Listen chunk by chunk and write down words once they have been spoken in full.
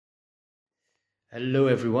Hello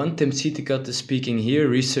everyone, Tim Sietekat speaking here,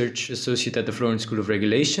 Research Associate at the Florence School of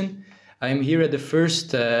Regulation. I'm here at the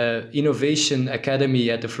first Innovation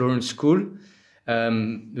Academy at the Florence School,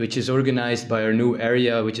 which is organized by our new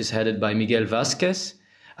area, which is headed by Miguel Vasquez.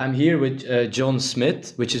 I'm here with John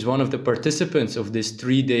Smith, which is one of the participants of this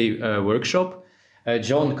 3-day workshop.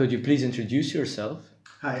 John, could you please introduce yourself?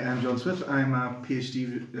 Hi, I'm John Smith. I'm a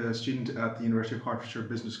PhD student at the University of Hertfordshire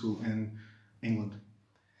Business School in England.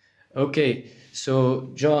 Okay,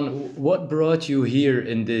 so John, what brought you here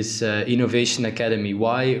in this Innovation Academy?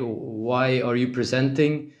 Why are you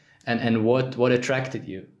presenting, and what attracted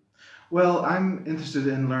you? Well, I'm interested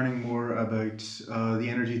in learning more about the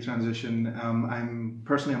energy transition. I'm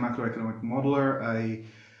personally a macroeconomic modeler. I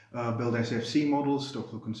build SFC models, stock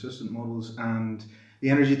flow consistent models, and the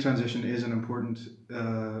energy transition is an important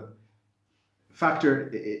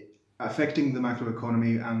factor affecting the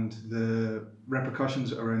macroeconomy, and the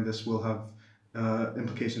repercussions around this will have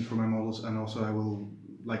implications for my models, and also I will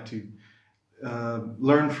like to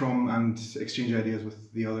learn from and exchange ideas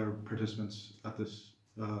with the other participants at this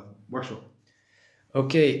workshop.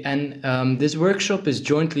 Okay, and this workshop is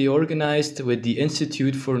jointly organized with the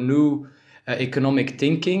Institute for New Economic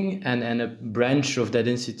Thinking and a branch of that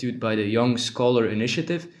institute by the Young Scholar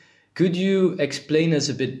Initiative. Could you explain us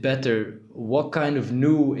a bit better what kind of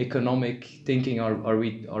new economic thinking are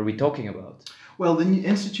we talking about? Well, the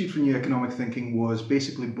Institute for New Economic Thinking was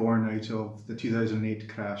basically born out of the 2008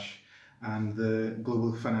 crash and the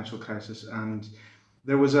global financial crisis, and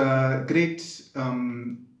there was a great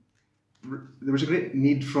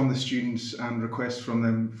need from the students and requests from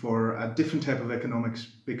them for a different type of economics,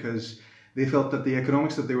 because they felt that the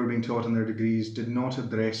economics that they were being taught in their degrees did not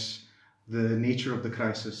address the nature of the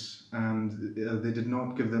crisis, and they did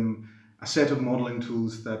not give them a set of modeling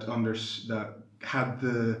tools that had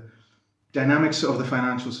the dynamics of the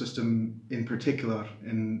financial system in particular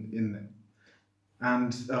in them.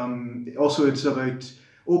 And also it's about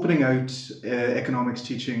opening out economics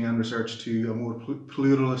teaching and research to a more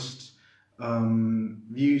pluralist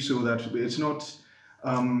view, so that it's not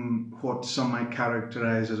what some might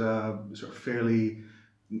characterize as a sort of fairly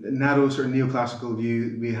narrow sort of neoclassical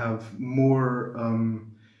view. We have more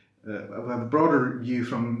a broader view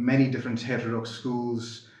from many different heterodox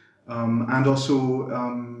schools, and also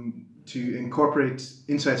to incorporate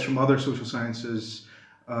insights from other social sciences,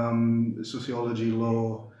 sociology,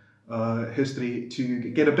 law, history, to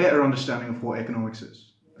get a better understanding of what economics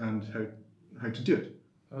is and how to do it.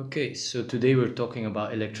 Okay, so today we're talking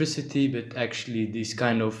about electricity, but actually this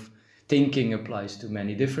kind of thinking applies to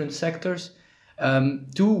many different sectors.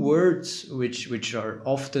 Two words which are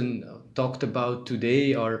often talked about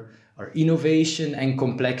today are innovation and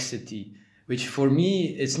complexity, which for me,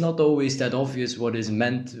 it's not always that obvious what is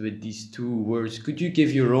meant with these two words. Could you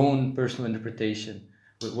give your own personal interpretation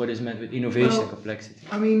with what is meant with innovation and complexity?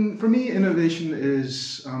 I mean, for me, innovation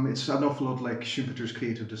is, it's an awful lot like Schumpeter's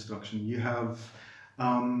creative destruction. You have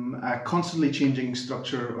a constantly changing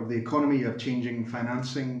structure of the economy, you have changing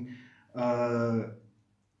financing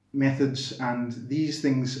methods, and these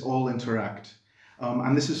things all interact.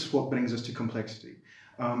 And this is what brings us to complexity.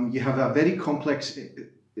 You have a very complex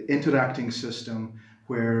interacting system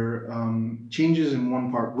where changes in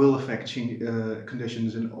one part will affect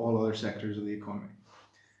conditions in all other sectors of the economy.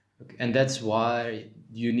 Okay. And that's why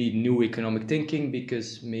you need new economic thinking,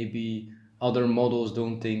 because maybe other models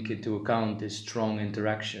don't take into account this strong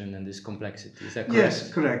interaction and this complexity. Is that correct?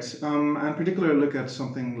 Yes, correct. And particularly look at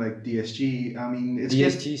something like DSG. I mean,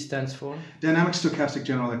 DSG stands for Dynamic Stochastic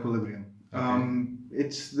General Equilibrium. Okay.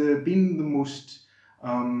 It's been the most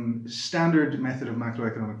standard method of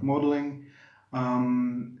macroeconomic modeling,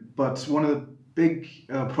 but one of the big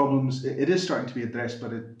problems, it is starting to be addressed,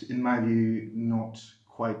 but it, in my view, not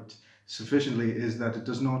quite sufficiently, is that it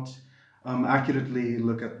does not accurately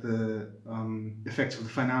look at the effects of the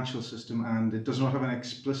financial system, and it does not have an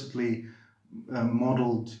explicitly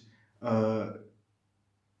modeled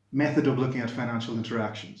method of looking at financial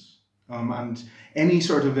interactions. And any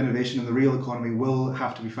sort of innovation in the real economy will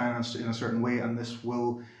have to be financed in a certain way, and this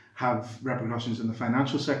will have repercussions in the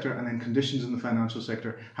financial sector, and then conditions in the financial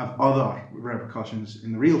sector have other repercussions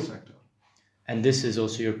in the real sector. And this is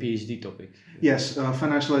also your PhD topic? Yes,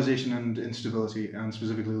 financialization and instability, and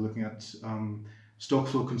specifically looking at stock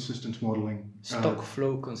flow consistent modeling. Stock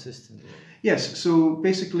flow consistent? Yes, so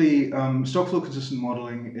basically stock flow consistent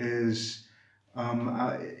modeling is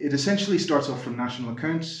it essentially starts off from national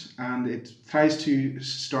accounts, and it tries to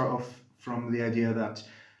start off from the idea that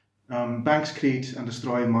banks create and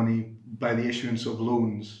destroy money by the issuance of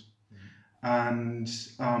loans. And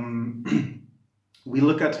we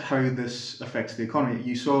look at how this affects the economy.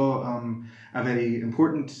 You saw a very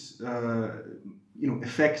important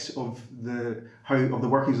effect of the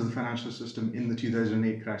workings of the financial system in the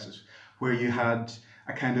 2008 crisis, where you had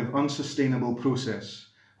a kind of unsustainable process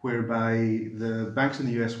whereby the banks in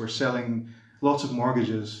the US were selling lots of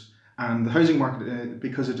mortgages, and the housing market,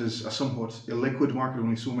 because it is a somewhat illiquid market,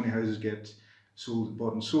 only so many houses get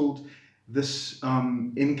bought and sold, this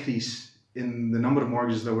increase in the number of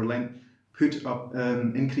mortgages that were lent put up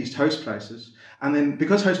increased house prices. And then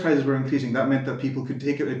because house prices were increasing, that meant that people could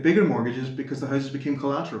take out bigger mortgages because the houses became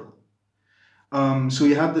collateral. So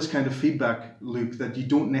you had this kind of feedback loop that you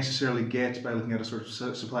don't necessarily get by looking at a sort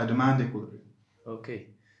of supply-demand equilibrium. Okay,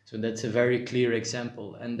 so that's a very clear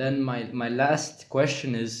example. And then my last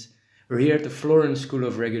question is, we're here at the Florence School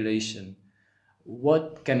of Regulation.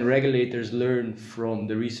 What can regulators learn from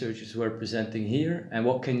the researchers who are presenting here, and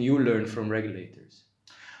what can you learn from regulators?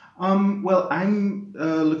 Well, I'm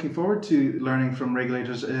looking forward to learning from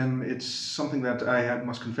regulators. It's something that I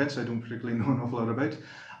must confess I don't particularly know an awful lot about.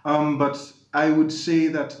 But I would say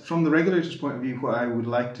that from the regulator's point of view, what I would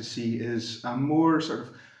like to see is a more sort of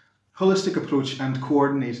holistic approach and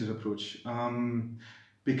coordinated approach.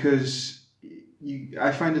 Because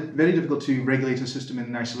I find it very difficult to regulate a system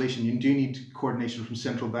in isolation. You do need coordination from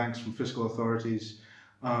central banks, from fiscal authorities,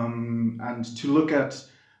 and to look at,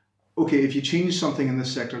 okay, if you change something in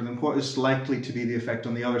this sector, then what is likely to be the effect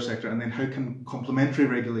on the other sector, and then how can complementary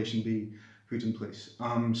regulation be put in place?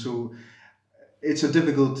 So it's a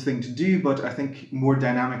difficult thing to do, but I think more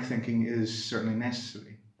dynamic thinking is certainly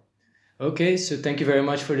necessary. Okay, so thank you very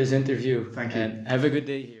much for this interview. Thank you. And have a good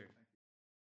day here.